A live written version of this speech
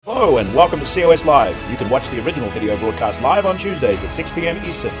Hello and welcome to COS Live. You can watch the original video broadcast live on Tuesdays at 6 p.m.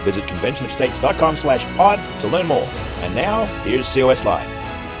 Eastern. Visit conventionofstates.com/pod to learn more. And now, here's COS Live.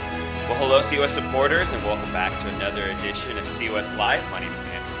 Well, hello, COS supporters, and welcome back to another edition of COS Live. My name is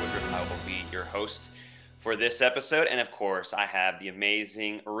Andrew Woodruff. I will be your host for this episode. And of course, I have the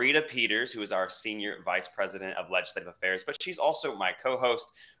amazing Rita Peters, who is our Senior Vice President of Legislative Affairs, but she's also my co-host.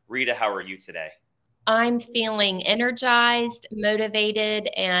 Rita, how are you today? I'm feeling energized, motivated,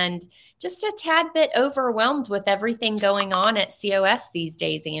 and just a tad bit overwhelmed with everything going on at COS these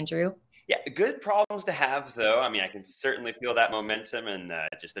days, Andrew. Yeah, good problems to have, though. I mean, I can certainly feel that momentum, and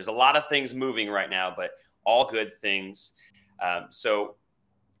there's a lot of things moving right now, but all good things. So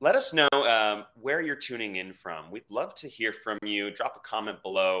let us know where you're tuning in from. We'd love to hear from you. Drop a comment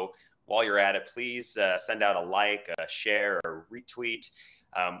below. While you're at it, please send out a like, a share, or retweet.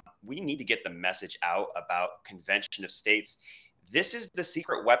 We need to get the message out about Convention of States. This is the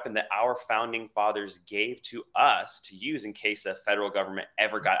secret weapon that our founding fathers gave to us to use in case the federal government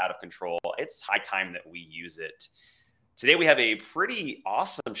ever got out of control. It's high time that we use it. Today, we have a pretty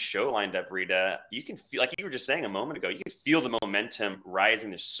awesome show lined up, Rita. You can feel, like you were just saying a moment ago, you can feel the momentum rising.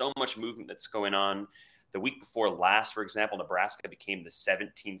 There's so much movement that's going on. The week before last, for example, Nebraska became the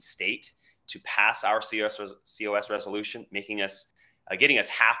 17th state to pass our COS resolution, making us getting us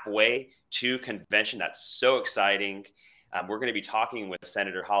halfway to convention. That's so exciting. We're going to be talking with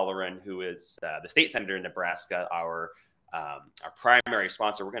Senator Halloran, who is the state senator in Nebraska, our primary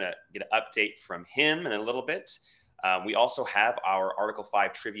sponsor. We're going to get an update from him in a little bit. We also have our Article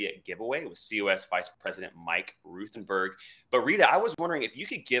 5 trivia giveaway with COS Vice President Mike Ruthenberg. But Rita, I was wondering if you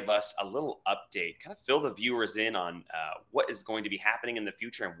could give us a little update, kind of fill the viewers in on what is going to be happening in the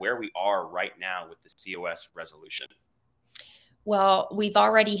future and where we are right now with the COS resolution. Well, we've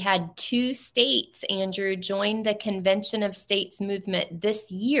already had 2 states, Andrew, join the Convention of States movement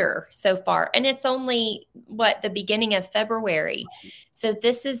this year so far. And it's only, the beginning of February. So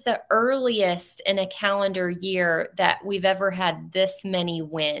this is the earliest in a calendar year that we've ever had this many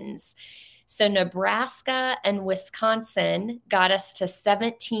wins. So Nebraska and Wisconsin got us to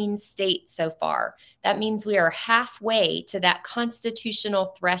 17 states so far. That means we are halfway to that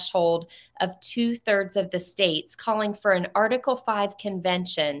constitutional threshold of 2/3 of the states calling for an Article 5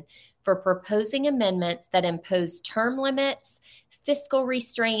 convention for proposing amendments that impose term limits, fiscal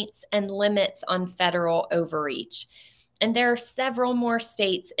restraints, and limits on federal overreach. And there are several more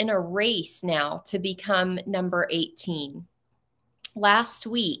states in a race now to become number 18. Last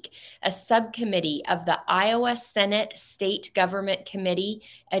week, a subcommittee of the Iowa Senate State Government Committee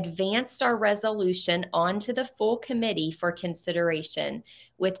advanced our resolution onto the full committee for consideration,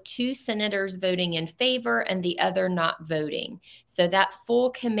 with 2 senators voting in favor and the other not voting. So that full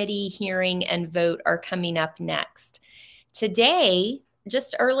committee hearing and vote are coming up next. Today,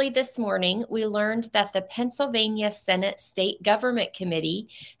 just early this morning, we learned that the Pennsylvania Senate State Government Committee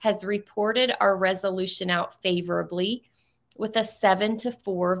has reported our resolution out favorably with a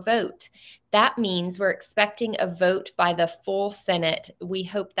 7-4 vote. That means we're expecting a vote by the full Senate. We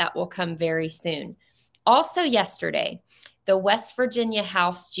hope that will come very soon. Also yesterday, the West Virginia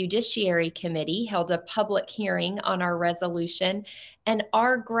House Judiciary Committee held a public hearing on our resolution, and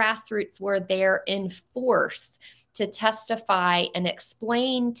our grassroots were there in force to testify and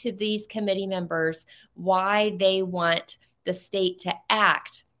explain to these committee members why they want the state to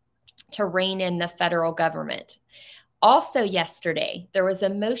act to rein in the federal government. Also yesterday, there was a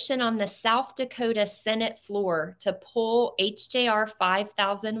motion on the South Dakota Senate floor to pull HJR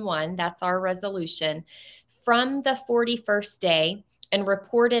 5001, that's our resolution, from the 41st day and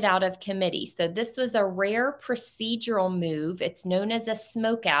report it out of committee. So this was a rare procedural move. It's known as a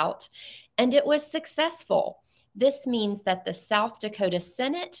smokeout, and it was successful. This means that the South Dakota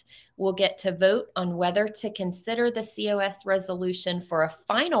Senate will get to vote on whether to consider the COS resolution for a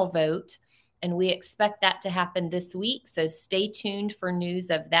final vote, and we expect that to happen this week, so stay tuned for news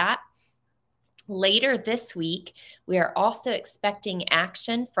of that. Later this week, we are also expecting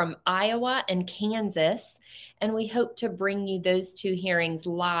action from Iowa and Kansas, and we hope to bring you those 2 hearings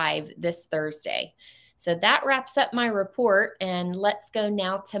live this Thursday. So that wraps up my report, and let's go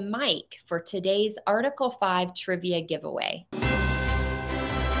now to Mike for today's Article 5 trivia giveaway.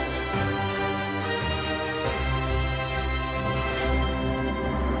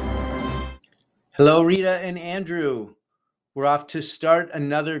 Hello, Rita and Andrew. We're off to start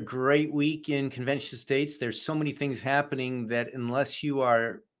another great week in Convention States. There's so many things happening that unless you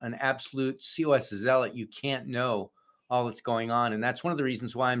are an absolute COS zealot, you can't know all that's going on. And that's one of the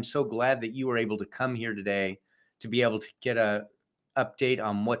reasons why I'm so glad that you were able to come here today to be able to get a update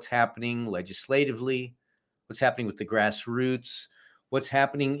on what's happening legislatively, what's happening with the grassroots, what's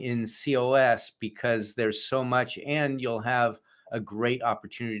happening in COS, because there's so much, and you'll have a great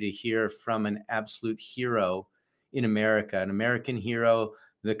opportunity to hear from an absolute hero in America, an American hero,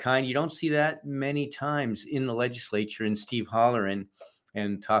 the kind you don't see that many times in the legislature, in Steve Halloran,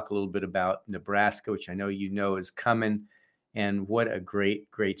 and talk a little bit about Nebraska, which I know you know is coming, and what a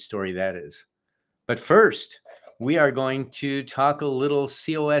great, great story that is. But first, we are going to talk a little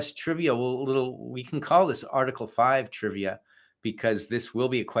COS trivia. We can call this Article 5 trivia, because this will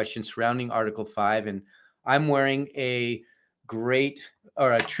be a question surrounding Article 5. And I'm wearing a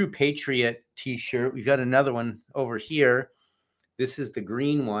True Patriot t-shirt. We've got another one over here. This is the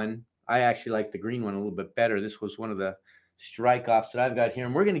green one. I actually like the green one a little bit better. This was one of the strike-offs that I've got here.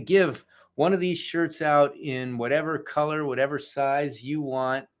 And we're going to give one of these shirts out in whatever color, whatever size you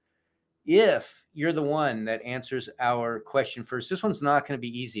want, if you're the one that answers our question first. This one's not going to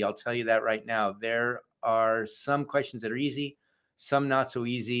be easy. I'll tell you that right now. There are some questions that are easy, some not so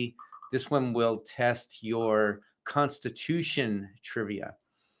easy. This one will test your Constitution trivia.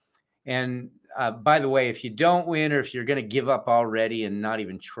 And by the way, if you don't win, or if you're going to give up already and not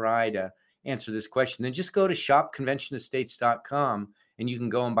even try to answer this question, then just go to shopconventionestates.com and you can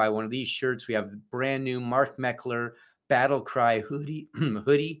go and buy one of these shirts. We have the brand new Mark Meckler Battle Cry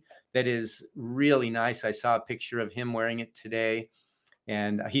hoodie that is really nice. I saw a picture of him wearing it today.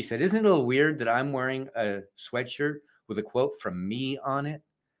 And he said, "Isn't it a little weird that I'm wearing a sweatshirt with a quote from me on it?"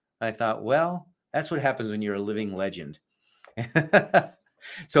 I thought, well, that's what happens when you're a living legend.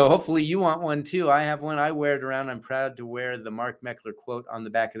 So hopefully you want one too. I have one. I wear it around. I'm proud to wear the Mark Meckler quote on the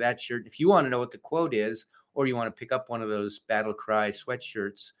back of that shirt. If you want to know what the quote is, or you want to pick up one of those Battle Cry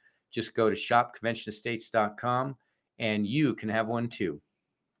sweatshirts, just go to shopconventionestates.com and you can have one too.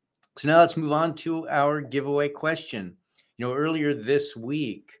 So now let's move on to our giveaway question. Earlier this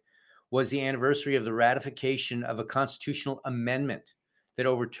week was the anniversary of the ratification of a constitutional amendment that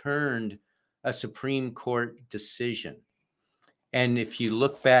overturned a Supreme Court decision. And if you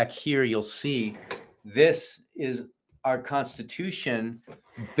look back here, you'll see this is our Constitution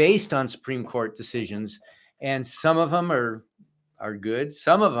based on Supreme Court decisions. And some of them are good.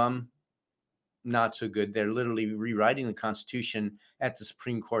 Some of them not so good. They're literally rewriting the Constitution at the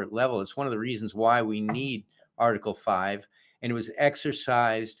Supreme Court level. It's one of the reasons why we need Article 5. And it was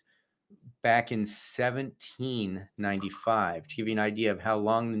exercised back in 1795, to give you an idea of how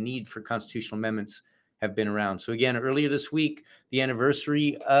long the need for constitutional amendments have been around. So again, earlier this week, the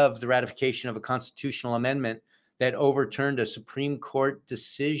anniversary of the ratification of a constitutional amendment that overturned a Supreme Court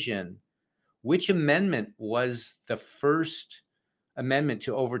decision. Which amendment was the first amendment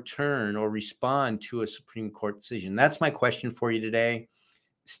to overturn or respond to a Supreme Court decision? That's my question for you today.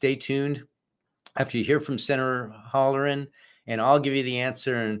 Stay tuned after you hear from Senator Halloran, and I'll give you the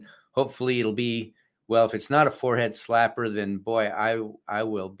answer, and hopefully it'll be, well, if it's not a forehead slapper, then boy, I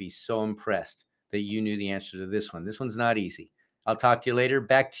will be so impressed that you knew the answer to this one. This one's not easy. I'll talk to you later.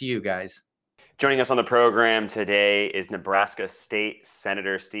 Back to you guys. Joining us on the program today is Nebraska State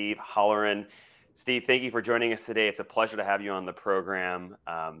Senator Steve Halloran. Steve, thank you for joining us today. It's a pleasure to have you on the program.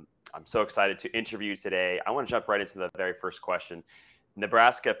 I'm so excited to interview you today. I want to jump right into the very first question.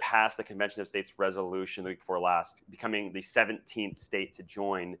 Nebraska passed the Convention of States resolution the week before last, becoming the 17th state to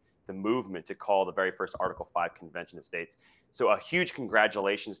join the movement to call the very first Article 5 Convention of States. So a huge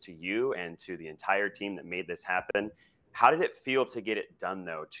congratulations to you and to the entire team that made this happen. How did it feel to get it done,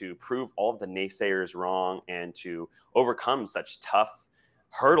 though, to prove all of the naysayers wrong and to overcome such tough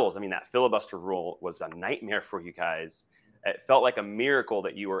hurdles? I mean, that filibuster rule was a nightmare for you guys. It felt like a miracle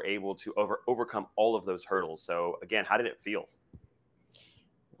that you were able to overcome all of those hurdles. So again, how did it feel?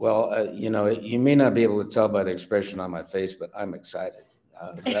 Well, you may not be able to tell by the expression on my face, but I'm excited.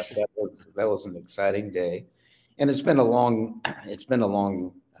 That was an exciting day, and it's been a long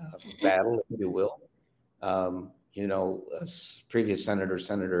battle, if you will. Previous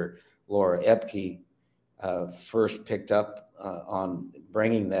Senator Laura Epke first picked up on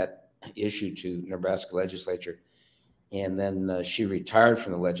bringing that issue to Nebraska legislature, and then she retired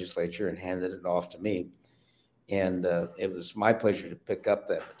from the legislature and handed it off to me. And it was my pleasure to pick up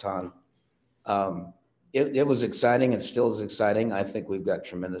that baton. It was exciting and still is exciting. I think we've got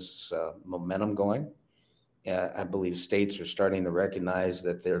tremendous momentum going. I believe states are starting to recognize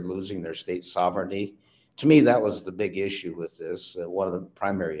that they're losing their state sovereignty. To me, that was the big issue with this. One of the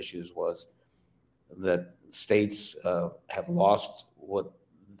primary issues was that states have lost what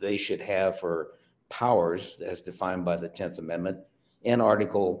they should have for powers as defined by the 10th Amendment and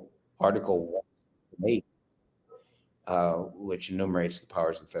Article 8. Which enumerates the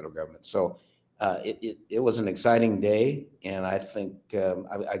powers of the federal government. So it was an exciting day, and I think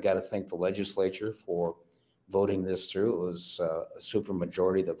I got to thank the legislature for voting this through. It was a super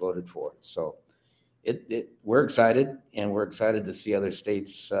majority that voted for it. So we're excited, and we're excited to see other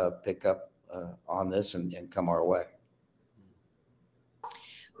states pick up on this and come our way.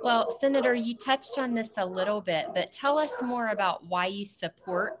 Well, Senator, you touched on this a little bit, but tell us more about why you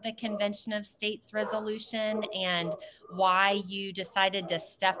support the Convention of States resolution and why you decided to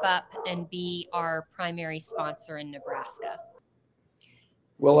step up and be our primary sponsor in Nebraska.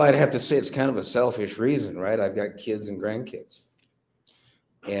 Well, I'd have to say it's kind of a selfish reason, right? I've got kids and grandkids,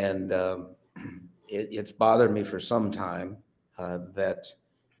 and it's bothered me for some time that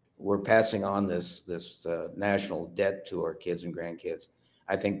we're passing on this national debt to our kids and grandkids.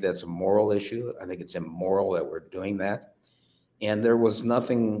 I think that's a moral issue. I think it's immoral that we're doing that. And there was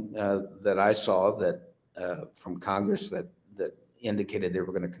nothing that I saw that from Congress that indicated they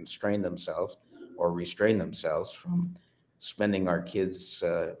were going to constrain themselves or restrain themselves from spending our kids'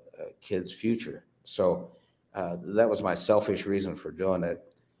 future. So that was my selfish reason for doing it.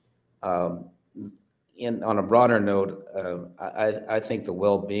 On a broader note, I think the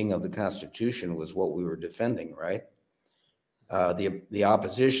well-being of the Constitution was what we were defending, right? The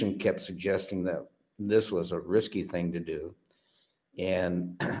opposition kept suggesting that this was a risky thing to do.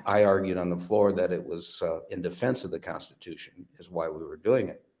 And I argued on the floor that it was in defense of the Constitution is why we were doing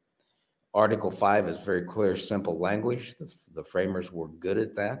it. Article 5 is very clear, simple language. The framers were good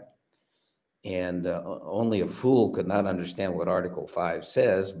at that. And only a fool could not understand what Article 5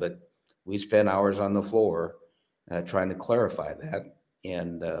 says, but we spent hours on the floor trying to clarify that.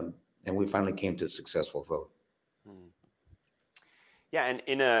 And we finally came to a successful vote. Yeah, and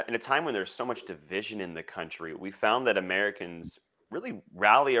in a time when there's so much division in the country, we found that Americans really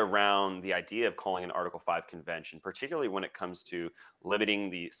rally around the idea of calling an Article 5 convention, particularly when it comes to limiting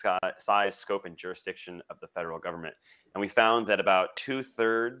the size, scope, and jurisdiction of the federal government. And we found that about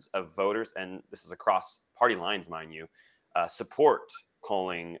 2/3 of voters, and this is across party lines, mind you, support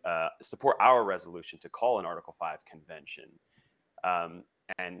our resolution to call an Article 5 convention. And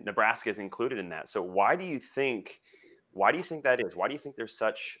Nebraska is included in that. So why do you think that is? Why do you think there's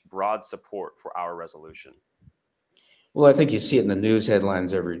such broad support for our resolution? Well, I think you see it in the news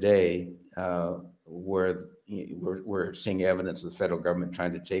headlines every day, where we're seeing evidence of the federal government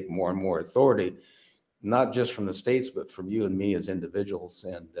trying to take more and more authority, not just from the states, but from you and me as individuals.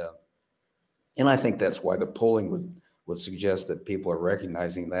 And I think that's why the polling would suggest that people are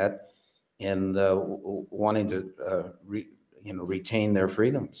recognizing that and wanting to retain their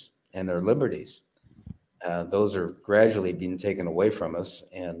freedoms and their liberties. Those are gradually being taken away from us,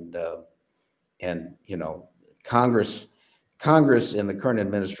 and Congress in the current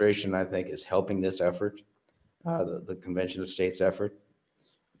administration, I think, is helping this effort, the Convention of States effort.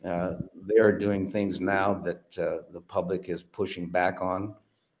 They are doing things now that the public is pushing back on,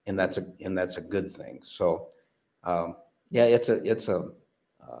 and that's a good thing. So, it's a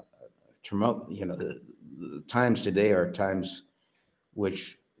the times today are times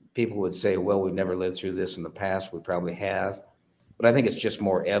which people would say, well, we've never lived through this in the past. We probably have, but I think it's just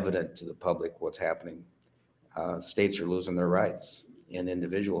more evident to the public what's happening. States are losing their rights, and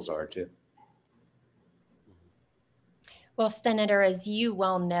individuals are too. Well, Senator, as you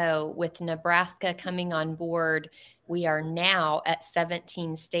well know, with Nebraska coming on board, we are now at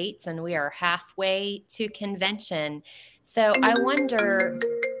 17 states and we are halfway to convention. So I wonder,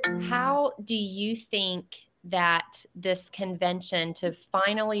 how do you think that this convention to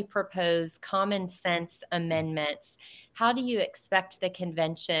finally propose common sense amendments, how do you expect the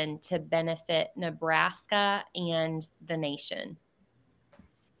convention to benefit Nebraska and the nation?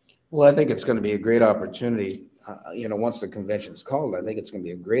 Well, I think it's going to be a great opportunity. Once the convention is called, I think it's going to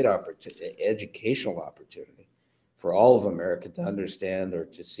be a great opportunity, educational opportunity for all of America to understand or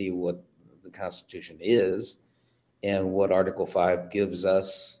to see what the Constitution is and what Article 5 gives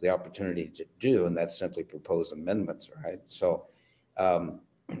us the opportunity to do, and that's simply propose amendments, right? So again,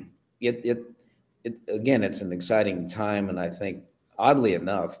 it's an exciting time, and I think, oddly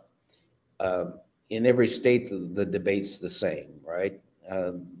enough, in every state, the debate's the same, right?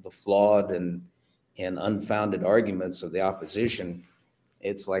 The flawed and unfounded arguments of the opposition,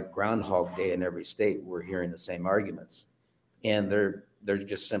 it's like Groundhog Day in every state. We're hearing the same arguments, and they're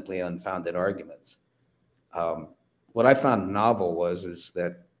just simply unfounded arguments. What I found novel is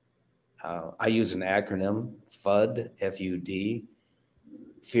that I use an acronym, FUD, F-U-D,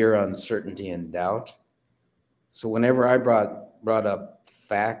 fear, uncertainty, and doubt. So whenever I brought up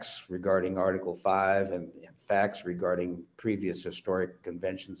facts regarding Article 5 and facts regarding previous historic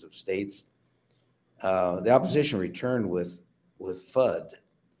conventions of states, the opposition returned with FUD,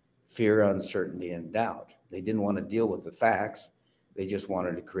 fear, uncertainty, and doubt. They didn't want to deal with the facts. They just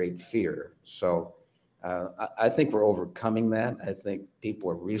wanted to create fear. So I think we're overcoming that. I think people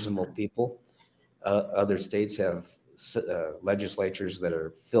are reasonable people. Other states have legislatures that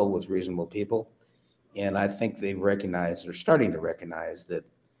are filled with reasonable people. And I think they recognize, they're starting to recognize that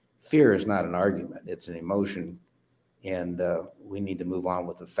fear is not an argument, it's an emotion. And we need to move on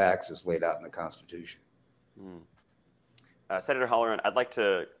with the facts as laid out in the Constitution. Senator Halloran, I'd like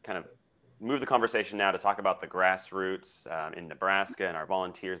to kind of move the conversation now to talk about the grassroots in Nebraska and our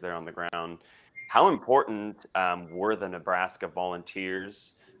volunteers there on the ground. How important were the Nebraska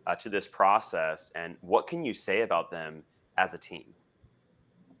volunteers to this process, and what can you say about them as a team?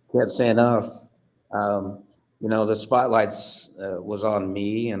 Can't say enough. The spotlights was on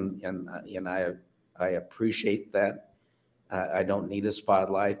me, and I appreciate that. I don't need a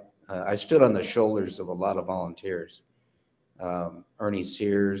spotlight. I stood on the shoulders of a lot of volunteers. Ernie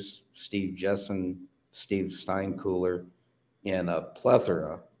Sears, Steve Jessen, Steve Steinkuhler, and a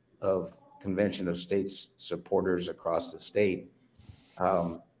plethora of Convention of States supporters across the state.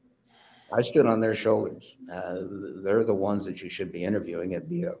 I stood on their shoulders. They're the ones that you should be interviewing. It'd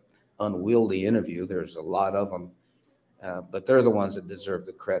be an unwieldy interview. There's a lot of them, but they're the ones that deserve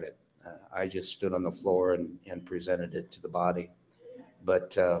the credit. I just stood on the floor and presented it to the body.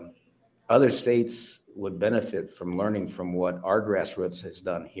 But other states would benefit from learning from what our grassroots has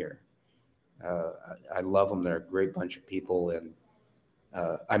done here. I love them. They're a great bunch of people. And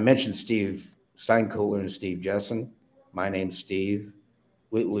I mentioned Steve Steinkuhler and Steve Jessen. My name's Steve.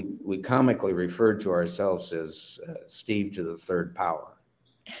 We comically referred to ourselves as Steve to the third power.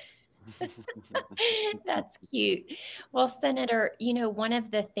 That's cute. Well, Senator, one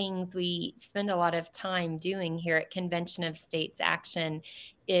of the things we spend a lot of time doing here at Convention of States Action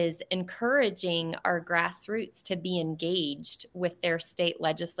is encouraging our grassroots to be engaged with their state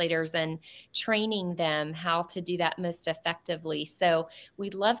legislators and training them how to do that most effectively. So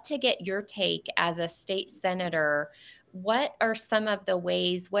we'd love to get your take as a state senator. What are some of the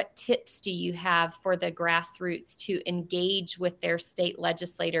ways, what tips do you have for the grassroots to engage with their state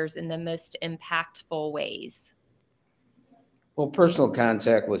legislators in the most impactful ways? Well, personal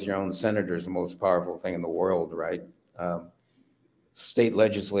contact with your own senator is the most powerful thing in the world, right? State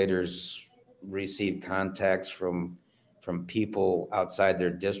legislators receive contacts from people outside their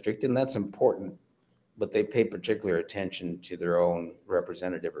district, and that's important, but they pay particular attention to their own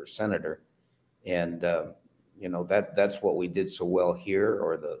representative or senator. And that's what we did so well here,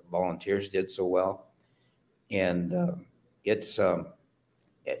 or the volunteers did so well. And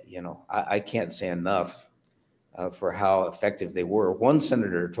I can't say enough for how effective they were. One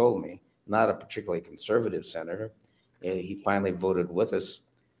senator told me, not a particularly conservative senator, he finally voted with us,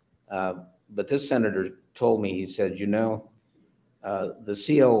 but this senator told me, he said, the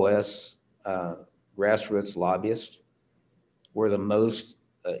COS grassroots lobbyists were the most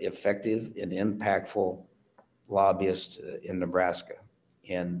effective and impactful lobbyists in Nebraska.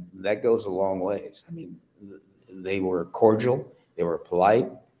 And that goes a long ways. I mean, they were cordial, they were polite,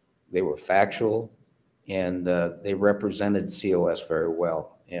 they were factual, and they represented COS very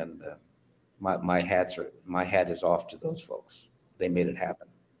well. And my hat is off to those folks. They made it happen.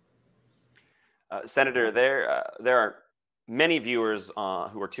 Senator, there are many viewers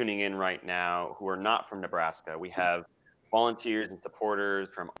who are tuning in right now who are not from Nebraska. We have volunteers and supporters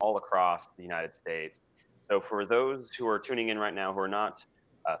from all across the United States. So for those who are tuning in right now who are not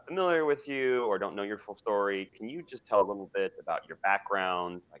familiar with you or don't know your full story, can you just tell a little bit about your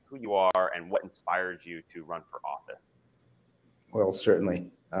background, like who you are and what inspired you to run for office? Well,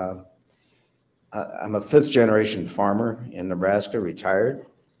 certainly. I'm a fifth generation farmer in Nebraska, retired.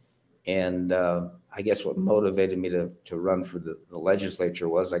 And I guess what motivated me to run for the legislature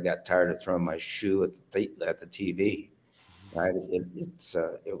was I got tired of throwing my shoe at the TV. Right?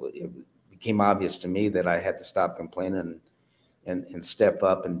 It became obvious to me that I had to stop complaining and step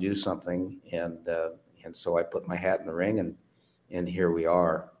up and do something. And so I put my hat in the ring, and here we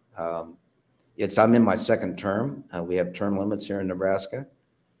are. I'm in my second term. We have term limits here in Nebraska.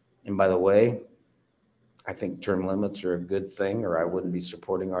 And by the way, I think term limits are a good thing, or I wouldn't be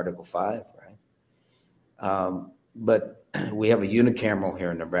supporting Article 5, right? But we have a unicameral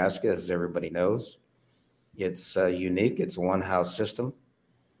here in Nebraska, as everybody knows. It's unique. It's a one-house system.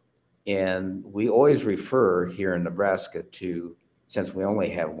 And we always refer here in Nebraska to, since we only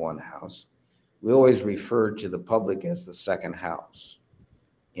have one house, we always refer to the public as the second house.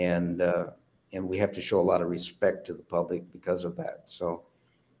 And we have to show a lot of respect to the public because of that. So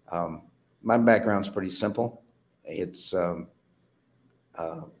my background's pretty simple. It's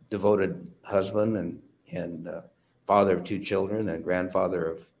devoted husband and father of 2 children and grandfather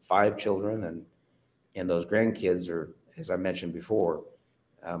of 5 children. And those grandkids are, as I mentioned before,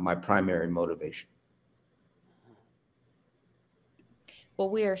 my primary motivation. Well,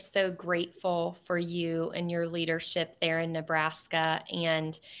 we are so grateful for you and your leadership there in Nebraska.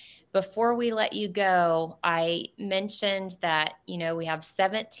 And before we let you go, I mentioned that, we have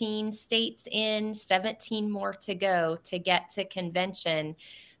 17 states in, 17 more to go to get to convention.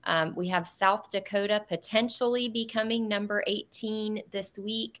 We have South Dakota potentially becoming number 18 this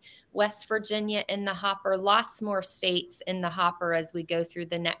week, West Virginia in the hopper, lots more states in the hopper as we go through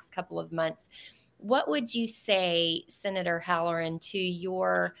the next couple of months. What would you say, Senator Halloran, to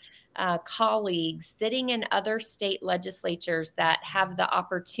your colleagues sitting in other state legislatures that have the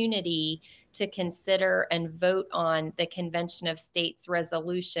opportunity to consider and vote on the Convention of States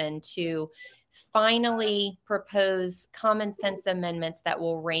resolution to finally propose common sense amendments that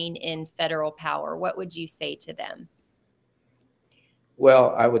will rein in federal power? What would you say to them?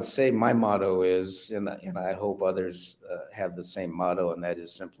 Well, I would say my motto is, and I hope others have the same motto, and that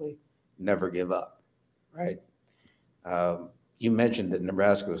is simply never give up, right? You mentioned that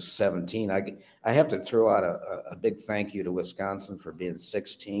Nebraska was 17. I have to throw out a big thank you to Wisconsin for being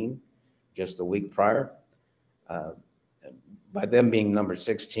 16 just the week prior. By them being number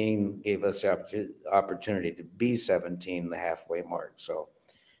 16 gave us the opportunity to be 17, the halfway mark. So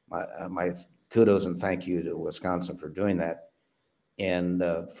my kudos and thank you to Wisconsin for doing that. And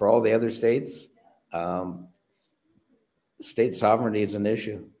for all the other states, state sovereignty is an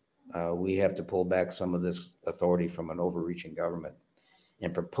issue. We have to pull back some of this authority from an overreaching government.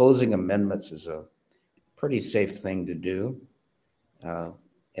 And proposing amendments is a pretty safe thing to do.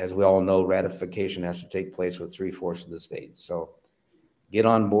 As we all know, ratification has to take place with 3/4 of the states. So get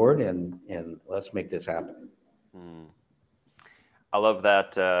on board and let's make this happen. I love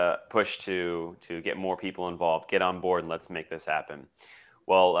that push to get more people involved. Get on board and let's make this happen.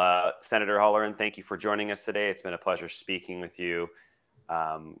 Well, Senator Halloran, thank you for joining us today. It's been a pleasure speaking with you.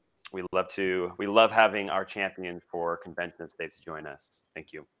 We love having our champion for Convention of States join us.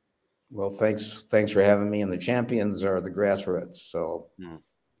 Thank you. Well, thanks for having me. And the champions are the grassroots. So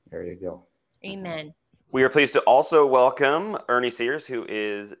there you go. Amen. We are pleased to also welcome Ernie Sears, who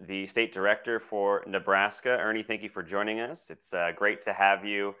is the state director for Nebraska. Ernie, thank you for joining us. It's great to have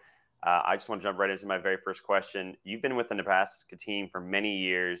you. I just want to jump right into my very first question. You've been with the Nebraska team for many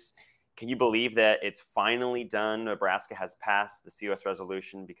years. Can you believe that it's finally done? Nebraska has passed the COS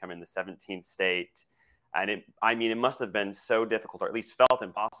resolution, becoming the 17th state. And it must have been so difficult, or at least felt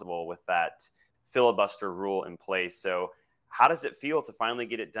impossible, with that filibuster rule in place. So how does it feel to finally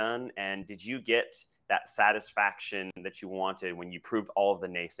get it done? And did you get that satisfaction that you wanted when you proved all of the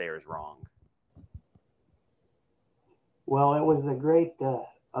naysayers wrong? Well, it was a great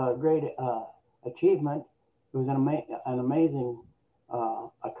achievement. It was an amazing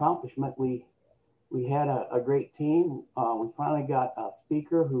accomplishment. We had a great team. We finally got a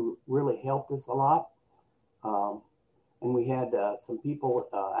speaker who really helped us a lot. And we had some people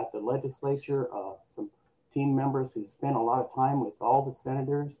at the legislature, some team members who spent a lot of time with all the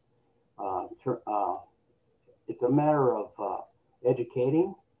senators. It's a matter of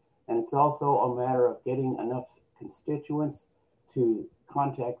educating, and it's also a matter of getting enough constituents to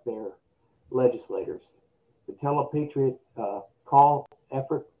contact their legislators. The Telepatriot call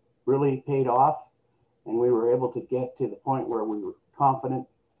effort really paid off, and we were able to get to the point where we were confident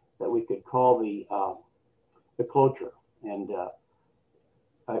that we could call the cloture, and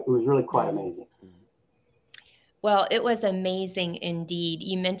it was really quite amazing. Well, it was amazing indeed.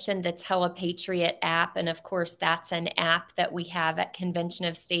 You mentioned the Telepatriot app, and of course, that's an app that we have at Convention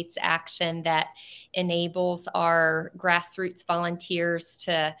of States Action that enables our grassroots volunteers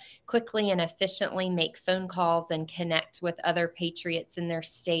to quickly and efficiently make phone calls and connect with other patriots in their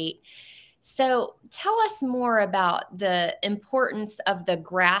state. So tell us more about the importance of the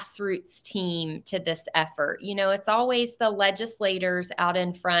grassroots team to this effort. It's always the legislators out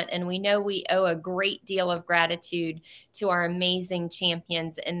in front, and we know we owe a great deal of gratitude to our amazing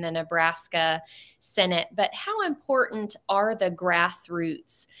champions in the Nebraska Senate. But how important are the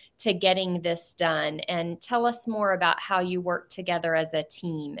grassroots to getting this done? And tell us more about how you work together as a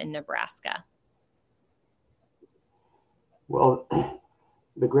team in Nebraska. Well,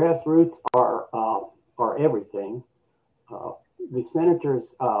 the grassroots are everything. The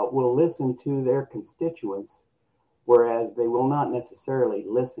senators will listen to their constituents, whereas they will not necessarily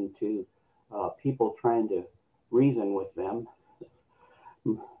listen to people trying to reason with them.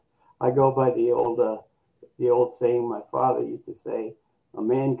 I go by the old saying my father used to say, "A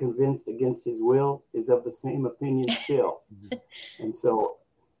man convinced against his will is of the same opinion still." And so,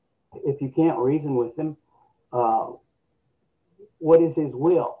 if you can't reason with him, what is his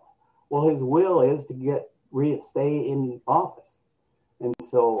will? Well, his will is to stay in office. And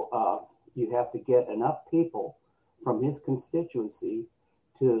so you have to get enough people from his constituency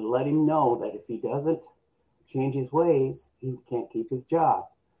to let him know that if he doesn't change his ways, he can't keep his job.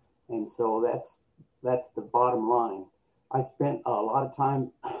 And so that's the bottom line. I spent a lot of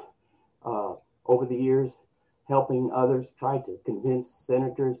time over the years helping others try to convince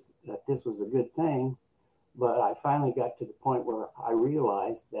senators that this was a good thing. But I finally got to the point where I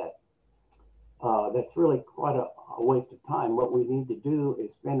realized that that's really quite a waste of time. What we need to do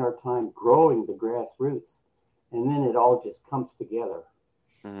is spend our time growing the grassroots, and then it all just comes together.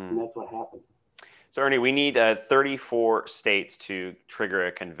 And that's what happened. So, Ernie, we need 34 states to trigger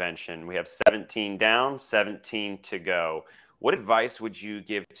a convention. We have 17 down, 17 to go. What advice would you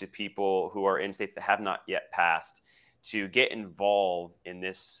give to people who are in states that have not yet passed to get involved in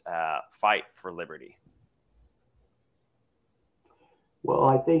this fight for liberty? Well,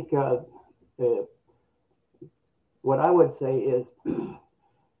 I think what I would say is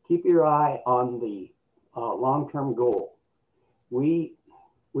keep your eye on the long-term goal. We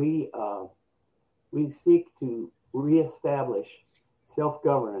seek to reestablish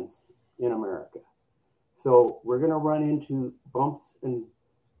self-governance in America. So we're going to run into bumps and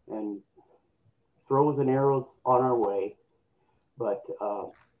throws and arrows on our way, but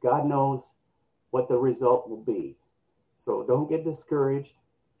God knows what the result will be. So don't get discouraged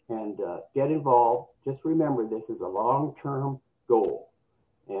and get involved. Just remember, this is a long-term goal,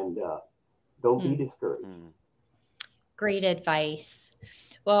 and don't be discouraged. Great advice.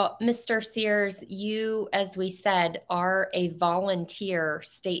 Well, Mr. Sears, you, as we said, are a volunteer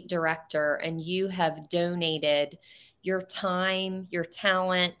state director, and you have donated your time, your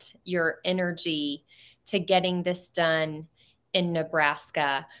talent, your energy to getting this done in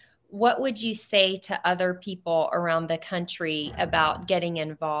Nebraska. What would you say to other people around the country about getting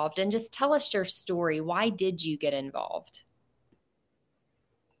involved? And just tell us your story. Why did you get involved?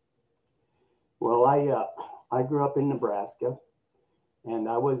 Well, I grew up in Nebraska, and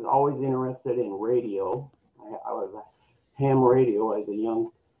I was always interested in radio. I was a ham radio as a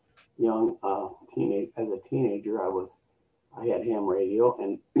young teenager. I had ham radio,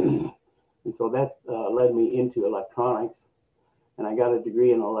 and and so that led me into electronics, and I got a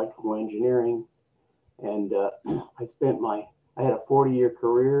degree in electrical engineering. And I had a 40-year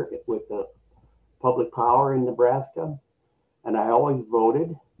career with public power in Nebraska, and I always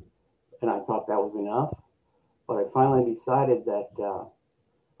voted, and I thought that was enough. But I finally decided that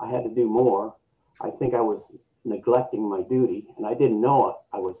I had to do more. I think I was neglecting my duty, and I didn't know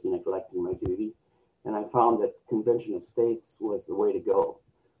I was neglecting my duty. And I found that the Convention of States was the way to go.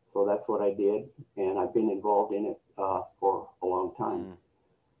 So that's what I did, and I've been involved in it for a long time.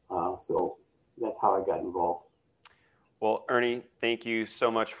 So that's how I got involved. Well, Ernie, thank you so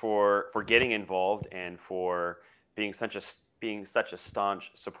much for getting involved and for being such a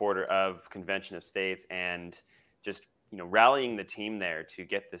staunch supporter of Convention of States, and just rallying the team there to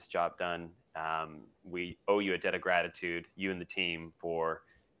get this job done. We owe you a debt of gratitude, you and the team, for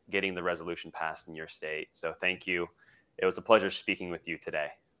getting the resolution passed in your state. So thank you. It was a pleasure speaking with you today.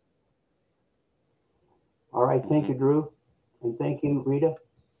 All right. Thank you, Drew. And thank you, Rita.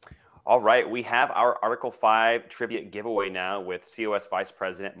 All right. We have our Article 5 trivia giveaway now with COS Vice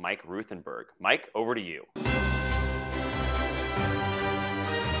President Mike Ruthenberg. Mike, over to you.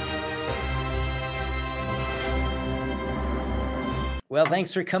 Well,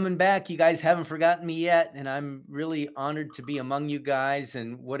 thanks for coming back. You guys haven't forgotten me yet, and I'm really honored to be among you guys,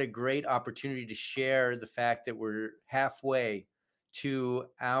 and what a great opportunity to share the fact that we're halfway to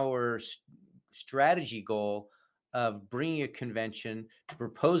our strategy goal of bringing a convention to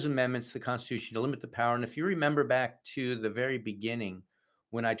propose amendments to the Constitution to limit the power. And if you remember back to the very beginning,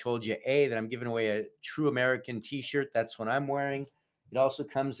 when I told you, that I'm giving away a True American t-shirt, that's what I'm wearing. It also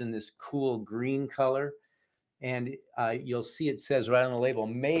comes in this cool green color. And you'll see it says right on the label,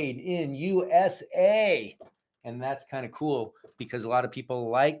 made in USA. And that's kind of cool because a lot of people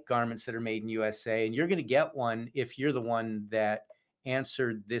like garments that are made in USA. And you're going to get one if you're the one that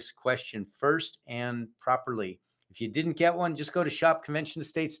answered this question first and properly. If you didn't get one, just go to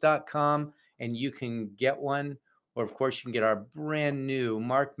shopconventionofstates.com and you can get one. Or, of course, you can get our brand new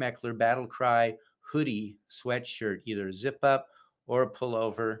Mark Meckler Battle Cry hoodie sweatshirt, either a zip up or a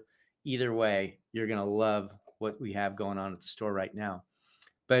pullover. Either way, you're going to love what we have going on at the store right now.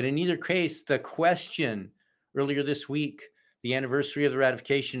 But in either case, the question earlier this week, the anniversary of the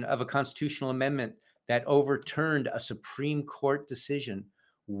ratification of a constitutional amendment that overturned a Supreme Court decision,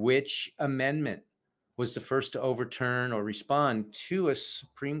 which amendment was the first to overturn or respond to a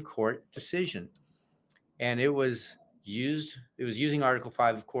Supreme Court decision? And it was using Article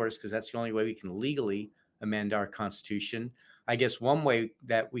 5, of course, because that's the only way we can legally amend our Constitution. I guess one way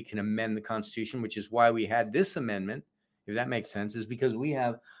that we can amend the Constitution, which is why we had this amendment, if that makes sense, is because we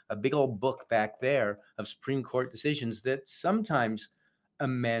have a big old book back there of Supreme Court decisions that sometimes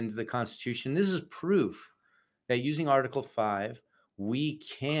amend the Constitution. This is proof that using Article 5, we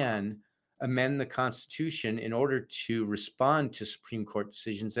can amend the Constitution in order to respond to Supreme Court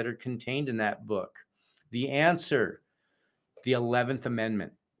decisions that are contained in that book. The answer, the 11th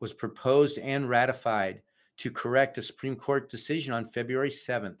Amendment, was proposed and ratified to correct a Supreme Court decision on February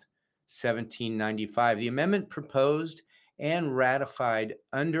 7th, 1795. The amendment proposed and ratified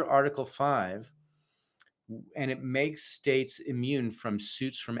under Article 5, and it makes states immune from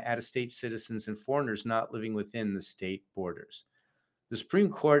suits from out-of-state citizens and foreigners not living within the state borders. The Supreme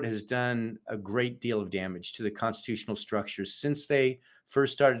Court has done a great deal of damage to the constitutional structures since they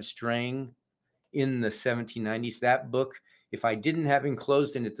first started straying in the 1790s. That book, if I didn't have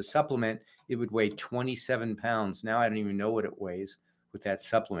enclosed in it the supplement, it would weigh 27 pounds. Now I don't even know what it weighs with that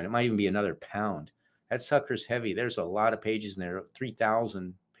supplement. It might even be another pound. That sucker's heavy. There's a lot of pages in there,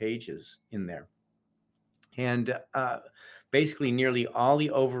 3,000 pages in there. And basically nearly all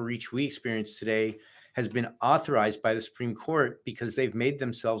the overreach we experience today has been authorized by the Supreme Court because they've made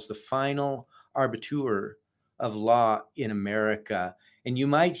themselves the final arbiter of law in America. And you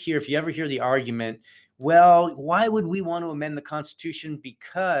might hear, if you ever hear the argument, well, why would we want to amend the Constitution?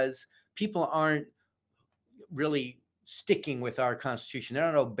 Because people aren't really sticking with our Constitution.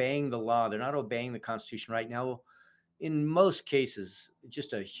 They're not obeying the law. They're not obeying the Constitution right now. In most cases,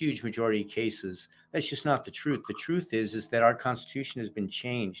 just a huge majority of cases, that's just not the truth. The truth is that our Constitution has been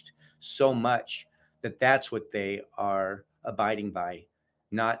changed so much that that's what they are abiding by,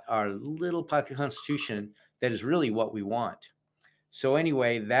 not our little pocket Constitution that is really what we want. So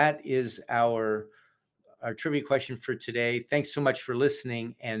anyway, that is our trivia question for today. Thanks so much for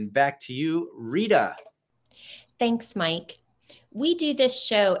listening. And back to you, Rita. Thanks, Mike. We do this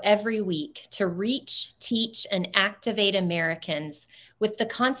show every week to reach, teach, and activate Americans with the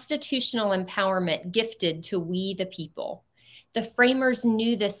constitutional empowerment gifted to we the people. The framers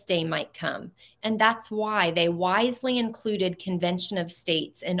knew this day might come, and that's why they wisely included Convention of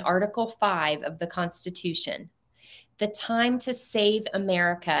States in Article 5 of the Constitution. The time to save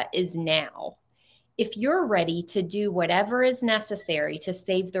America is now. If you're ready to do whatever is necessary to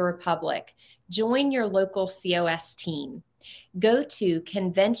save the Republic, join your local COS team. Go to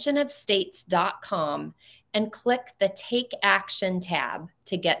conventionofstates.com and click the Take Action tab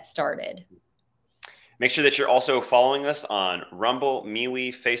to get started. Make sure that you're also following us on Rumble, MeWe,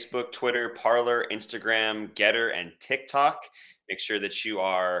 Facebook, Twitter, Parler, Instagram, Getter, and TikTok. Make sure that you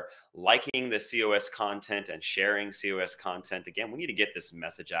are liking the COS content and sharing COS content. Again, we need to get this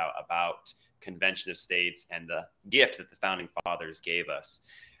message out about Convention of States and the gift that the Founding Fathers gave us.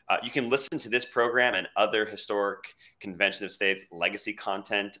 You can listen to this program and other historic Convention of States legacy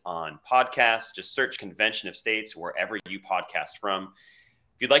content on podcasts. Just search Convention of States wherever you podcast from.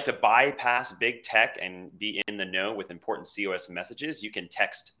 If you'd like to bypass big tech and be in the know with important COS messages, you can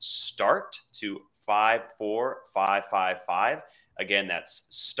text START to 54555. Again, that's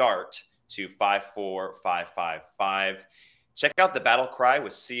START to 54555. Check out the Battle Cry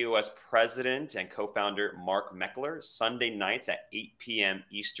with COS President and co-founder Mark Meckler, Sunday nights at 8 p.m.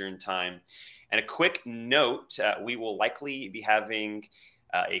 Eastern Time. And a quick note, we will likely be having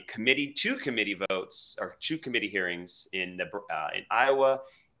two committee hearings in Iowa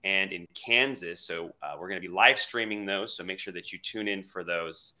and in Kansas. So we're going to be live streaming those. So make sure that you tune in for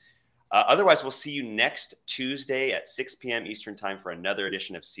those. Otherwise, we'll see you next Tuesday at 6 p.m. Eastern Time for another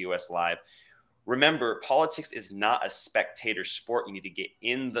edition of COS Live. Remember, politics is not a spectator sport. You need to get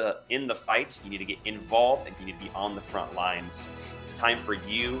in the fight. You need to get involved, and you need to be on the front lines. It's time for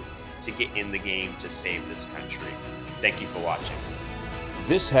you to get in the game to save this country. Thank you for watching.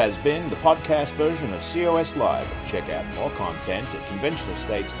 This has been the podcast version of COS Live. Check out more content at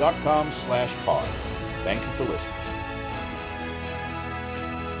conventionofstates.com/pod. Thank you for listening.